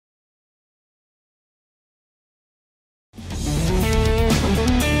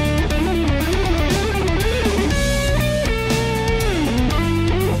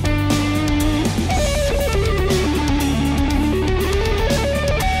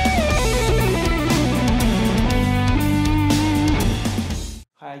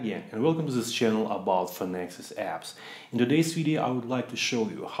Hi, and welcome to this channel about Fonexsis apps. In today's video I would like to show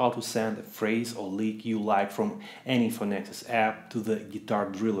you how to send a phrase or lick you like from any Fonexsis app to the Guitar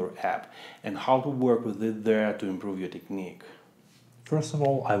Driller app and how to work with it there to improve your technique. First of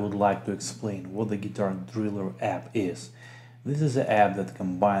all, I would like to explain what the Guitar Driller app is. This is an app that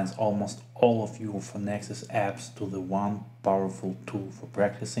combines almost all of your Fonexsis apps to the one powerful tool for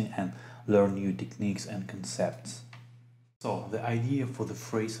practicing and learn new techniques and concepts. So, the idea for the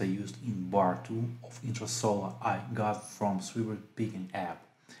phrase I used in bar 2 of intro solo I got from Swybrid picking app.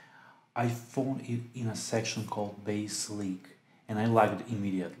 I found it in a section called bass lick and I liked it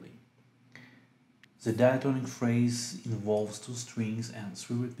immediately. The diatonic phrase involves two strings and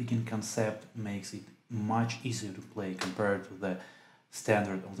Swybrid picking concept makes it much easier to play compared to the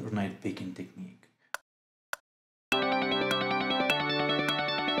standard alternate picking technique.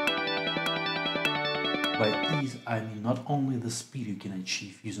 By ease, I mean not only the speed you can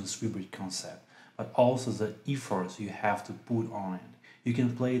achieve using Swybrid concept, but also the efforts you have to put on it. You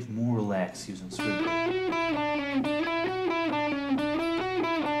can play it more relaxed using Swybrid.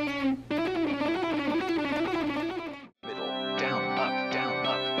 Middle, down,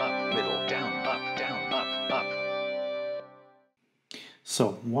 up, middle, down, up.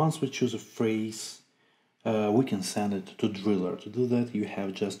 So, once we choose a phrase, we can send it to Driller. To do that, you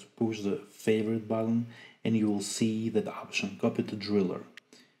have just to push the favorite button and you will see that option, copy to Driller.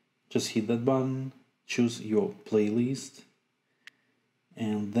 Just hit that button, choose your playlist,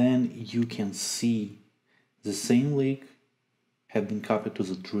 and then you can see the same lick have been copied to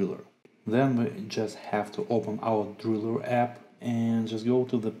the Driller. Then we just have to open our Driller app and just go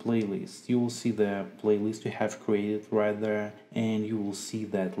to the playlist. You will see the playlist you have created right there, and you will see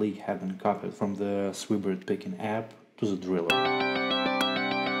that lick have been copied from the Swybrid picking app to the Driller.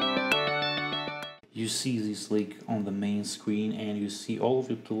 You see this lick on the main screen and you see all of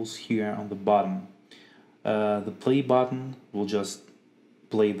your tools here on the bottom. The play button will just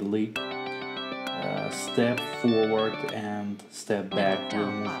play the lick. Step forward and step back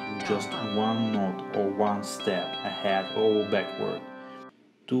will move you just one note or one step ahead or backward.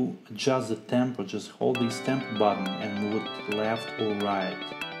 To adjust the tempo, just hold this tempo button and move it to the left or right.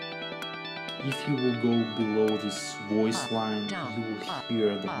 If you will go below this voice line, you will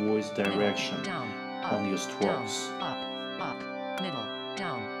hear the voice direction on your strokes. Up, middle,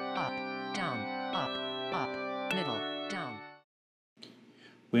 down, up, middle, down.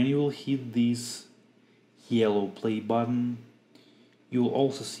 When you will hit this yellow play button, you will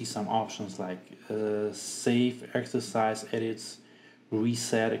also see some options like save exercise edits,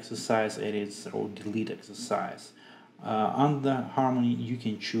 reset exercise edits, or delete exercise. Under harmony, you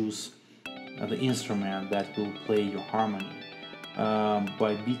can choose the instrument that will play your harmony.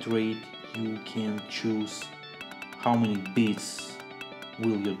 By beat rate, you can choose how many beats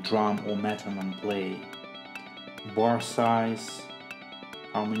will your drum or metronome play. Bar size,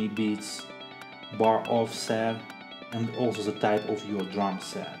 how many beats, bar offset, and also the type of your drum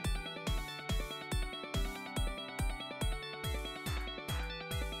set.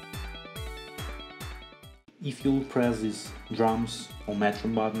 If you press this drums or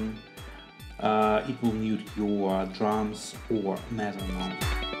metronome button, it will mute your drums or metronome.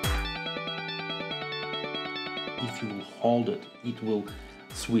 If you hold it, it will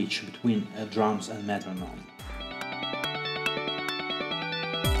switch between drums and metronome.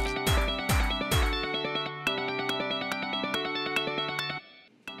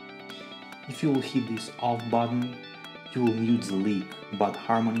 If you will hit this off button, you will mute the lick, but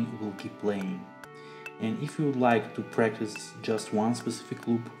harmony will keep playing. And if you would like to practice just one specific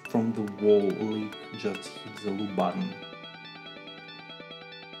loop from the wall lick, just hit the loop button.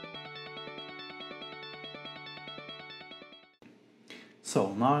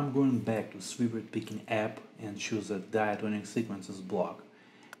 So now I'm going back to Swybrid picking app and choose the diatonic sequences block.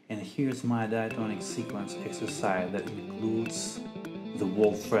 And here's my diatonic sequence exercise that includes the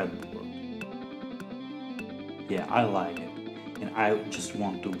wall fretboard. Yeah, I like it, and I just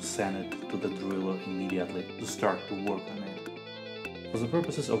want to send it to the Driller immediately to start to work on it. For the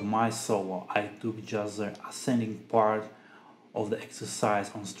purposes of my solo, I took just the ascending part of the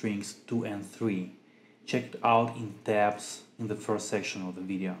exercise on strings 2 and 3. Check it out in tabs in the first section of the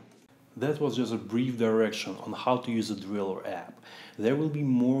video. That was just a brief direction on how to use the Driller app. There will be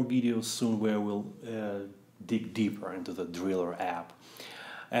more videos soon where we'll dig deeper into the Driller app.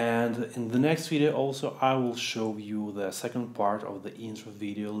 And in the next video also I will show you the second part of the intro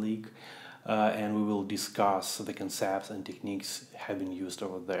video lick, and we will discuss the concepts and techniques have been used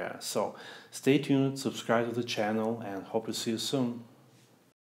over there. So stay tuned, subscribe to the channel, and hope to see you soon.